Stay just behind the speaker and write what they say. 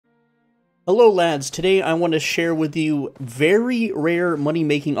Hello lads, today I want to share with you very rare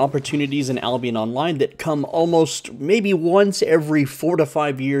money-making opportunities in Albion Online that come almost maybe once every 4 to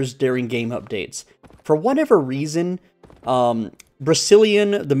 5 years during game updates. For whatever reason,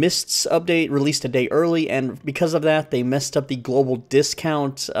 Brazilian, the Mists update released a day early, and because of that, they messed up the global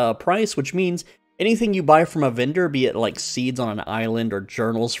discount price, which means anything you buy from a vendor, be it like seeds on an island or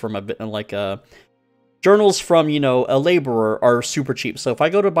journals from journals from, you know, a laborer are super cheap. So if I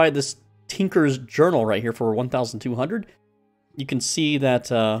go to buy this Tinker's Journal right here for 1,200, you can see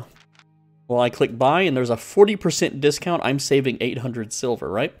that, well, I click buy and there's a 40% discount. I'm saving 800 silver,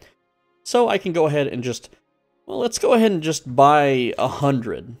 right? So I can go ahead and just, well, let's go ahead and just buy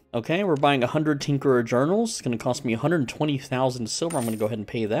 100, okay? We're buying 100 Tinkerer Journals. It's going to cost me 120,000 silver. I'm going to go ahead and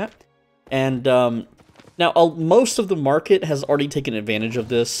pay that. And now, most of the market has already taken advantage of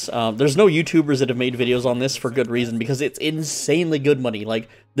this. There's no YouTubers that have made videos on this for good reason, because it's insanely good money. Like,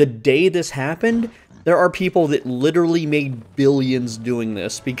 the day this happened, there are people that literally made billions doing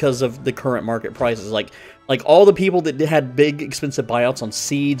this because of the current market prices. Like all the people that had big, expensive buyouts on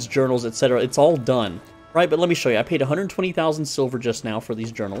seeds, journals, etc., it's all done, right? But let me show you. I paid 120,000 silver just now for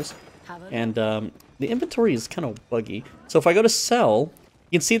these journals, and the inventory is kind of buggy. So if I go to sell,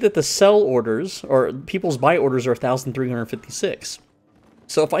 you can see that the sell orders, or people's buy orders, are 1,356.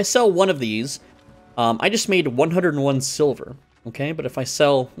 So if I sell one of these, I just made 101 silver, okay? But if I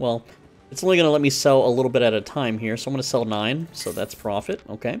sell, well, it's only going to let me sell a little bit at a time here. So I'm going to sell 9, so that's profit,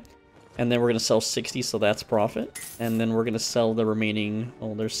 okay? And then we're going to sell 60, so that's profit. And then we're going to sell the remaining,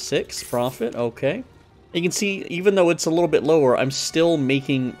 oh, there's 6, profit, okay. You can see, even though it's a little bit lower, I'm still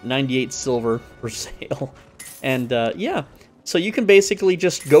making 98 silver per sale. And, yeah. So you can basically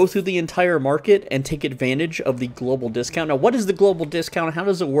just go through the entire market and take advantage of the global discount. Now, what is the global discount? How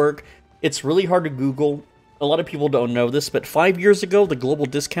does it work? It's really hard to Google. A lot of people don't know this, but 5 years ago, the global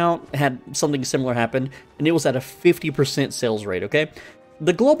discount had something similar happen, and it was at a 50% sales rate, okay?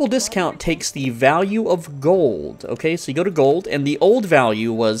 The global discount takes the value of gold, okay? So you go to gold, and the old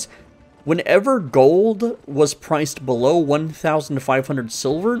value was whenever gold was priced below 1,500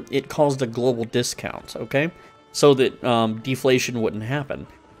 silver, it caused a global discount, okay? So that deflation wouldn't happen.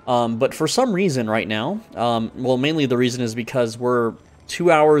 But for some reason right now, well, mainly the reason is because we're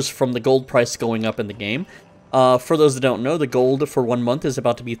 2 hours from the gold price going up in the game. For those that don't know, the gold for 1 month is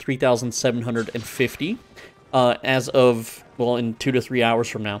about to be 3,750 as of, well, in 2 to 3 hours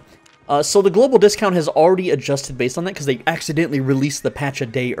from now. So the global discount has already adjusted based on that because they accidentally released the patch a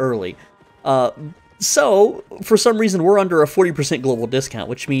day early. So, for some reason, we're under a 40% global discount,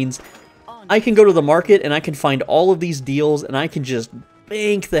 which means I can go to the market and I can find all of these deals and I can just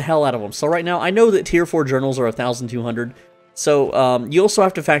bank the hell out of them. So right now, I know that tier 4 journals are 1,200. So you also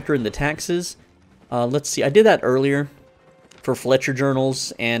have to factor in the taxes. Let's see, I did that earlier for Fletcher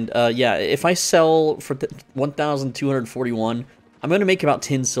journals. And yeah, if I sell for 1,241, I'm going to make about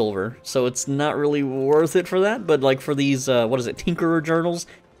 10 silver. So it's not really worth it for that. But like for these, what is it, Tinkerer journals,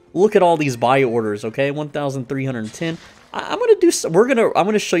 look at all these buy orders, okay? 1,310. I'm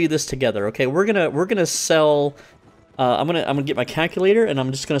gonna show you this together, okay? We're gonna sell. I'm gonna get my calculator and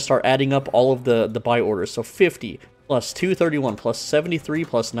I'm just gonna start adding up all of the buy orders. So 50 plus 231 plus 73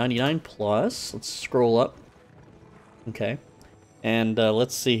 plus 99 plus. Let's scroll up. Okay, and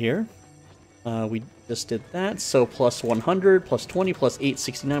let's see here. We just did that. So plus 100 plus 20 plus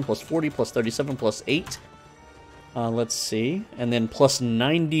 869 plus 40 plus 37 plus 8. Let's see, and then plus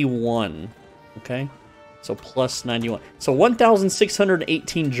 91. Okay. So plus 91. So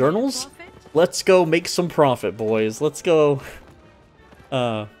 1,618 journals. Let's go make some profit, boys. Let's go.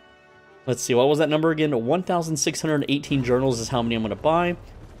 Let's see. What was that number again? 1,618 journals is how many I'm going to buy.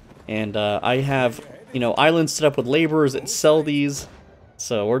 And I have, you know, islands set up with laborers that sell these.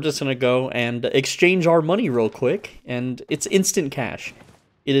 So we're just going to go and exchange our money real quick. And it's instant cash.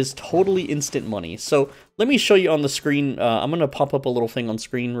 It is totally instant money. So let me show you on the screen. I'm going to pop up a little thing on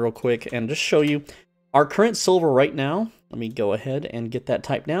screen real quick and just show you. Our current silver right now, let me go ahead and get that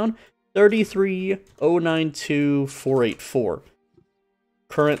typed down, 33,092,484.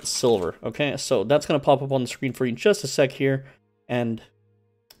 Current silver, okay? So that's going to pop up on the screen for you in just a sec here. And,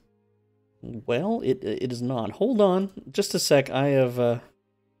 well, it is not. Hold on, just a sec. I have,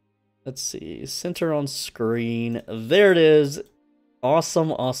 let's see, center on screen. There it is.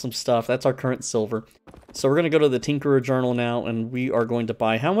 Awesome, awesome stuff. That's our current silver. So we're going to go to the Tinkerer Journal now, and we are going to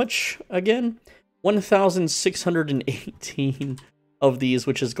buy how much again? 1,618 of these,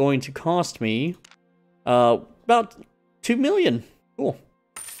 which is going to cost me about 2 million. Cool.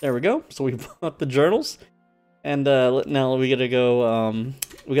 There we go. So we bought the journals. And now we gotta go,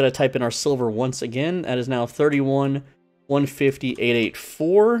 we gotta type in our silver once again. That is now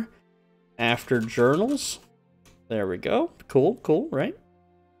 31,150,884. after journals. There we go. Cool, cool, right?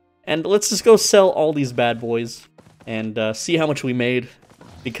 And let's just go sell all these bad boys and see how much we made,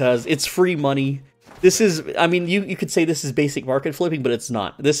 because it's free money. This is, I mean, you could say this is basic market flipping, but it's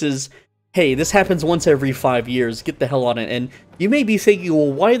not. This is, hey, this happens once every 5 years. Get the hell on it. And you may be thinking,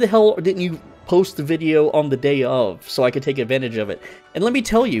 well, why the hell didn't you post the video on the day of so I could take advantage of it? And let me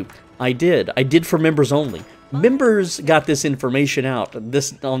tell you, I did. I did for members only. Members got this information out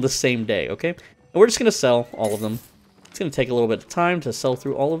on the same day, okay? And we're just going to sell all of them. It's going to take a little bit of time to sell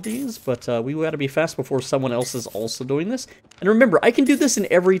through all of these, but we got to be fast before someone else is also doing this. And remember, I can do this in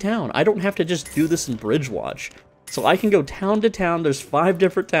every town. I don't have to just do this in Bridgewatch. So I can go town to town. There's 5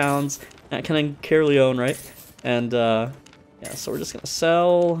 different towns. Kind of Caerleon, right? And, yeah, so we're just going to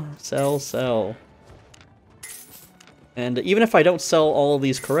sell, sell, sell. And even if I don't sell all of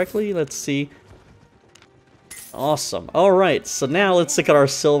these correctly, let's see. Awesome. All right, so now let's look at our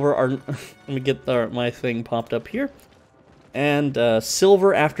silver. Let me get my thing popped up here. And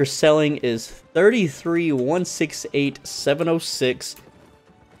silver after selling is 33,168,706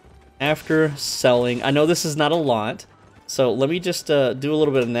 after selling. I know this is not a lot, so let me just do a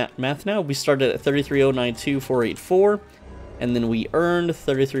little bit of math now. We started at 33,092,484, and then we earned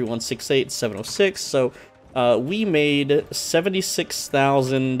 33,168,706. So we made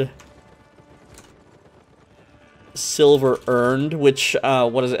 76,000 silver earned, which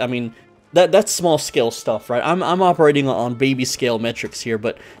what is it? I mean, that's small scale stuff, right? I'm operating on baby scale metrics here,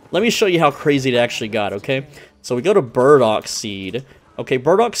 but let me show you how crazy it actually got, okay? So we go to burdock seed. Okay,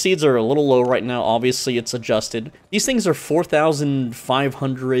 burdock seeds are a little low right now. Obviously, it's adjusted. These things are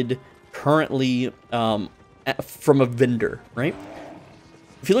 4,500 currently from a vendor, right?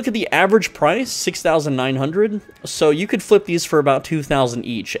 If you look at the average price, 6,900. So you could flip these for about 2,000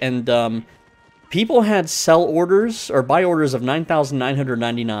 each, and people had sell orders or buy orders of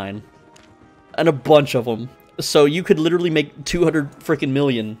 9,999. And a bunch of them. So you could literally make 200 freaking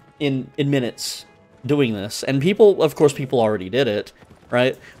million in minutes doing this. And people, of course, people already did it,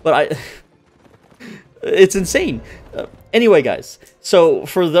 right? But it's insane. Anyway, guys, so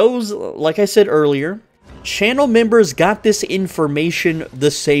for those, like I said earlier, channel members got this information the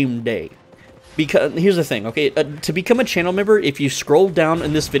same day. Because, here's the thing, okay, to become a channel member, if you scroll down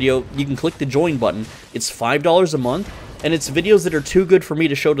in this video, you can click the join button. It's $5 a month. And it's videos that are too good for me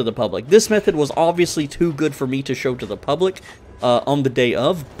to show to the public. This method was obviously too good for me to show to the public on the day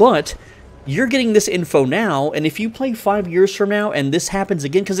of, but you're getting this info now, and if you play 5 years from now and this happens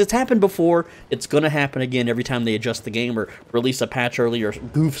again, because it's happened before, it's going to happen again every time they adjust the game or release a patch early or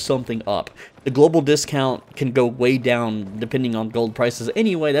goof something up. The global discount can go way down depending on gold prices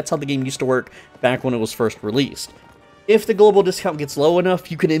anyway. That's how the game used to work back when it was first released. If the global discount gets low enough,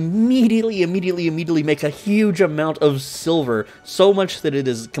 you can immediately make a huge amount of silver, so much that it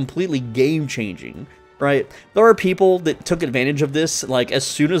is completely game-changing, right? There are people that took advantage of this, like, as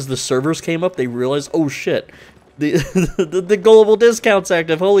soon as the servers came up, they realized, oh shit, the global discount's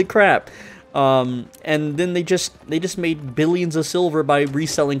active, holy crap. And then they just made billions of silver by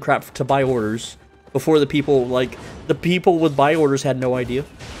reselling crap to buy orders. Before the people, like, the people with buy orders had no idea.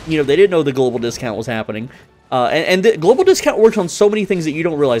 You know, they didn't know the global discount was happening. And the global discount works on so many things that you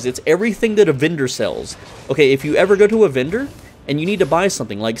don't realize. It's everything that a vendor sells. Okay, if you ever go to a vendor and you need to buy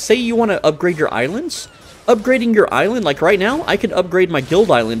something, like say you want to upgrade your islands, upgrading your island, like right now, I can upgrade my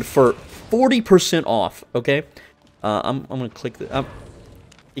guild island for 40% off, okay? I'm going to click the...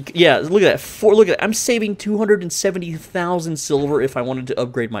 yeah, look at that. Look at that. I'm saving 270,000 silver if I wanted to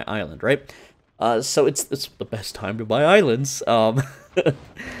upgrade my island, right? So it's the best time to buy islands.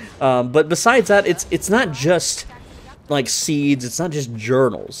 But besides that, it's not just like seeds, it's not just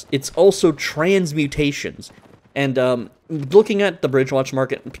journals, it's also transmutations. And looking at the Bridgewatch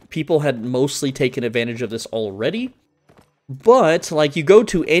market, people had mostly taken advantage of this already. But like you go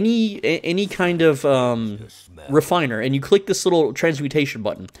to any kind of refiner and you click this little transmutation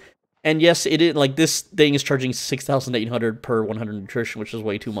button. And yes, it is like this thing is charging 6,800 per 100 nutrition, which is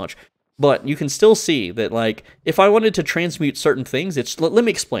way too much. But you can still see that, like, if I wanted to transmute certain things, let me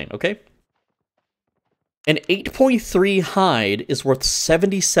explain, okay? An 8.3 hide is worth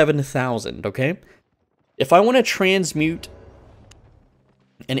 77,000, okay? If I want to transmute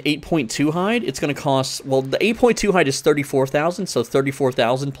an 8.2 hide, it's going to cost, well, the 8.2 hide is 34,000, so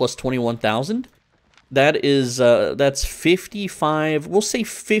 34,000 plus 21,000. That is, that's 55, we'll say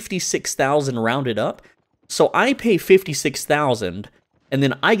 56,000 rounded up. So I pay 56,000. And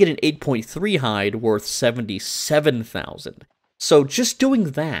then I get an 8.3 hide worth 77,000. So just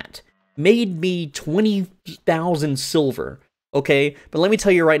doing that made me 20,000 silver, okay? But let me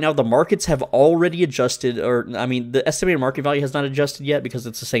tell you right now, the markets have already adjusted, or, I mean, the estimated market value has not adjusted yet because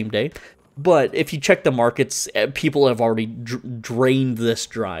it's the same day. But if you check the markets, people have already drained this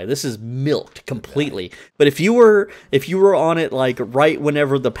dry. This is milked completely. But if you were on it like right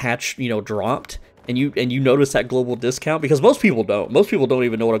whenever the patch, you know, dropped, and you notice that global discount, because most people don't. Most people don't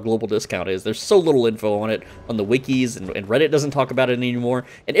even know what a global discount is. There's so little info on it on the wikis, and Reddit doesn't talk about it anymore.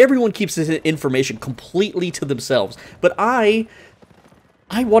 And everyone keeps this information completely to themselves. But I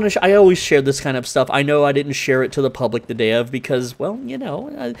always share this kind of stuff. I know I didn't share it to the public the day of because, well, you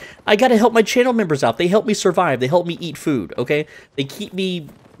know, I got to help my channel members out. They help me survive. They help me eat food, okay? They keep me,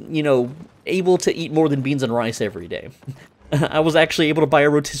 you know, able to eat more than beans and rice every day. I was actually able to buy a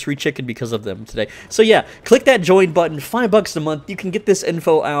rotisserie chicken because of them today. So yeah, click that join button, $5 a month. You can get this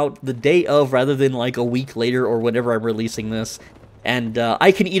info out the day of rather than like a week later or whenever I'm releasing this. And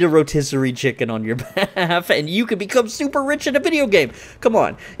I can eat a rotisserie chicken on your behalf, and you can become super rich in a video game. Come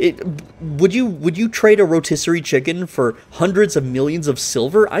on, would you trade a rotisserie chicken for hundreds of millions of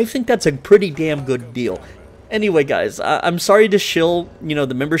silver? I think that's a pretty damn good deal. Anyway, guys, I'm sorry to shill, you know,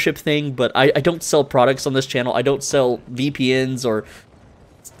 the membership thing, but I don't sell products on this channel. I don't sell VPNs or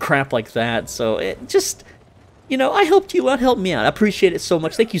crap like that. So it just, you know, I helped you out, help me out. I appreciate it so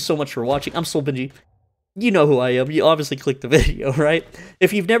much. Thank you so much for watching. I'm Soul Benji. You know who I am. You obviously clicked the video, right?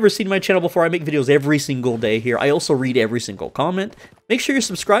 If you've never seen my channel before, I make videos every single day here. I also read every single comment. Make sure you're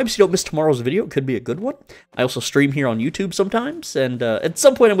subscribed so you don't miss tomorrow's video. It could be a good one. I also stream here on YouTube sometimes, and at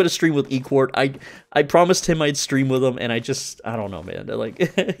some point I'm going to stream with eQuart. I promised him I'd stream with him, and I don't know, man.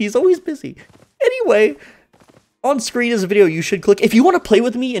 Like, he's always busy. Anyway, on screen is a video you should click. If you want to play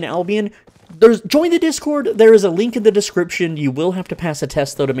with me in Albion, join the Discord. There is a link in the description. You will have to pass a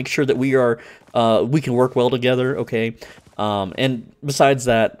test though to make sure that we can work well together, okay? And besides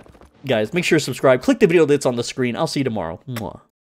that, guys, make sure to subscribe. Click the video that's on the screen. I'll see you tomorrow. Mwah.